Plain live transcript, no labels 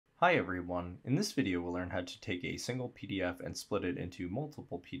Hi everyone, in this video we'll learn how to take a single PDF and split it into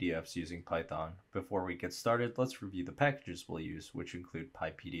multiple PDFs using Python. Before we get started, let's review the packages we'll use, which include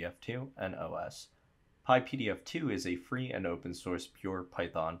PyPDF2 and OS. PyPDF2 is a free and open source pure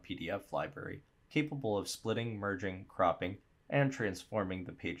Python PDF library, capable of splitting, merging, cropping, and transforming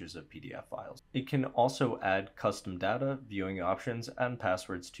the pages of PDF files. It can also add custom data, viewing options, and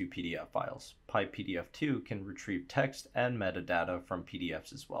passwords to PDF files. PyPDF2 can retrieve text and metadata from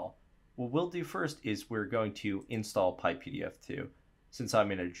PDFs as well. What we'll do first is we're going to install PyPDF2. Since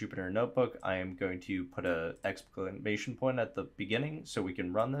I'm in a Jupyter notebook, I am going to put an exclamation point at the beginning so we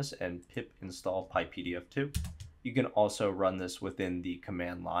can run this and pip install PyPDF2. You can also run this within the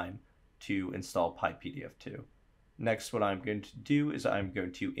command line to install PyPDF2. Next, what I'm going to do is I'm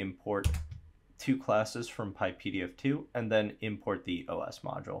going to import two classes from PyPDF2 and then import the OS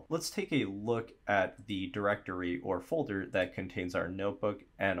module. Let's take a look at the directory or folder that contains our notebook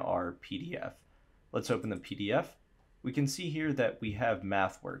and our PDF. Let's open the PDF. We can see here that we have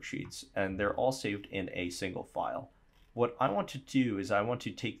math worksheets and they're all saved in a single file. What I want to do is I want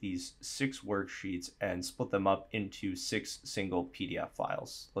to take these 6 worksheets and split them up into 6 single PDF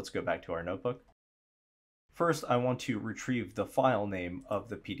files. Let's go back to our notebook. First, I want to retrieve the file name of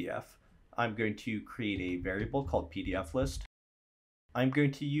the PDF. I'm going to create a variable called PDFList. I'm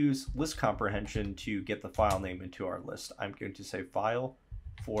going to use list comprehension to get the file name into our list. I'm going to say file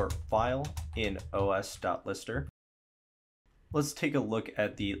for file in os.lister. Let's take a look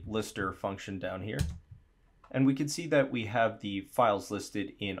at the lister function down here. And we can see that we have the files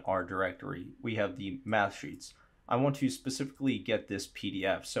listed in our directory. We have the math sheets. I want to specifically get this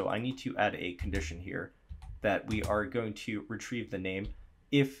PDF, so I need to add a condition here that we are going to retrieve the name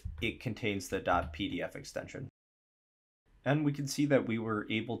if it contains the .pdf extension. And we can see that we were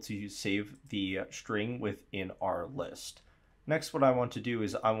able to save the string within our list. Next, what I want to do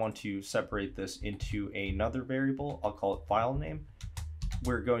is I want to separate this into another variable. I'll call it file name.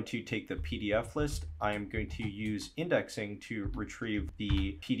 We're going to take the PDF list. I am going to use indexing to retrieve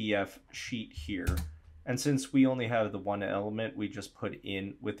the PDF sheet here. And since we only have the one element, we just put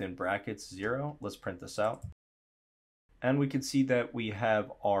in within brackets 0. Let's print this out. And we can see that we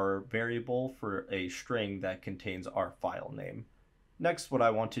have our variable for a string that contains our file name. Next, what I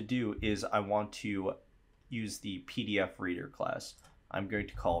want to do is I want to use the PdfReader class. I'm going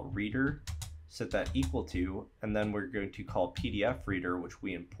to call reader, set that equal to, and then we're going to call PdfReader, which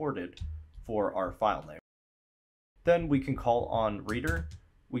we imported, for our file name. Then we can call on reader.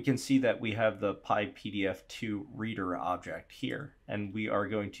 We can see that we have the PyPDF2 reader object here, and we are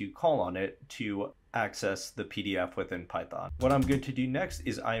going to call on it to access the PDF within Python. What I'm going to do next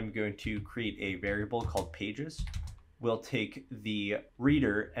is I am going to create a variable called pages. We'll take the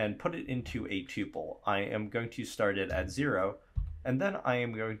reader and put it into a tuple. I am going to start it at 0, and then I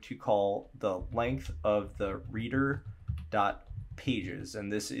am going to call the length of the reader.pages,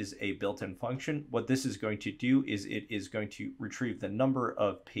 and this is a built-in function. What this is going to do is it is going to retrieve the number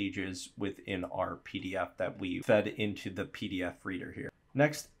of pages within our PDF that we fed into the PDF reader here.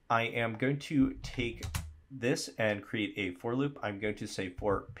 Next, I am going to take this and create a for loop. I'm going to say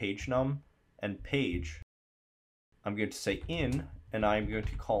for page num and page. I'm going to say in, and I'm going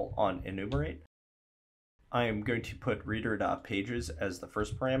to call on enumerate. I am going to put reader.pages as the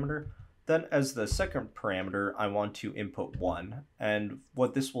first parameter. Then as the second parameter, I want to input 1. And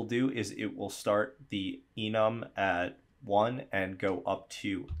what this will do is it will start the enum at 1 and go up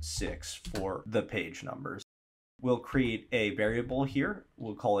to 6 for the page numbers. We'll create a variable here.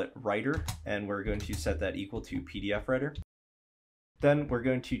 We'll call it writer, and we're going to set that equal to PdfWriter. Then we're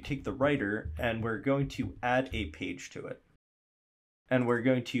going to take the writer and we're going to add a page to it. And we're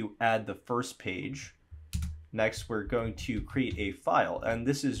going to add the first page. Next, we're going to create a file, and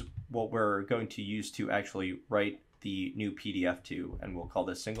this is what we're going to use to actually write the new PDF to, and we'll call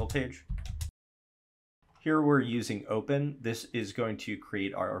this single page. Here we're using open. This is going to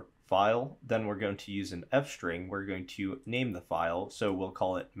create our file. Then we're going to use an f string. We're going to name the file, so we'll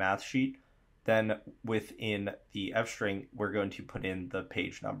call it math sheet. Then within the f string, we're going to put in the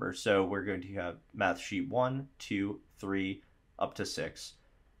page number. So we're going to have math sheet 1, 2, 3, up to 6.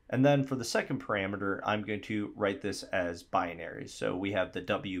 And then for the second parameter, I'm going to write this as binary. So we have the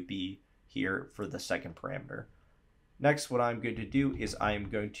WB here for the second parameter. Next, what I'm going to do is I'm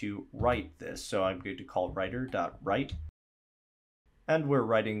going to write this. So I'm going to call writer.write. And we're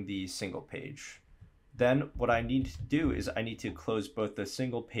writing the single page. Then what I need to do is I need to close both the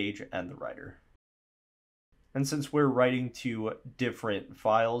single page and the writer. And since we're writing to different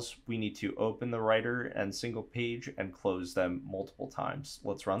files, we need to open the writer and single page and close them multiple times.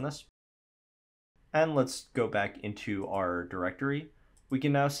 Let's run this. And let's go back into our directory. We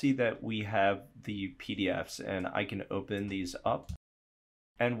can now see that we have the PDFs, and I can open these up,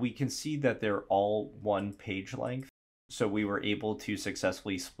 and we can see that they're all one page length. So we were able to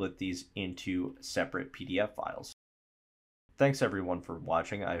successfully split these into separate PDF files. Thanks everyone for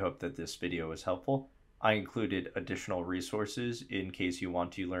watching. I hope that this video was helpful. I included additional resources in case you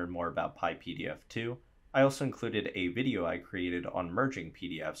want to learn more about PyPDF2. I also included a video I created on merging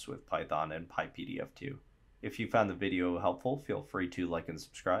PDFs with Python and PyPDF2. If you found the video helpful, feel free to like and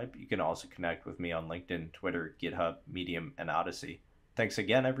subscribe. You can also connect with me on LinkedIn, Twitter, GitHub, Medium, and Odyssey. Thanks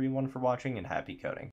again everyone for watching, and happy coding.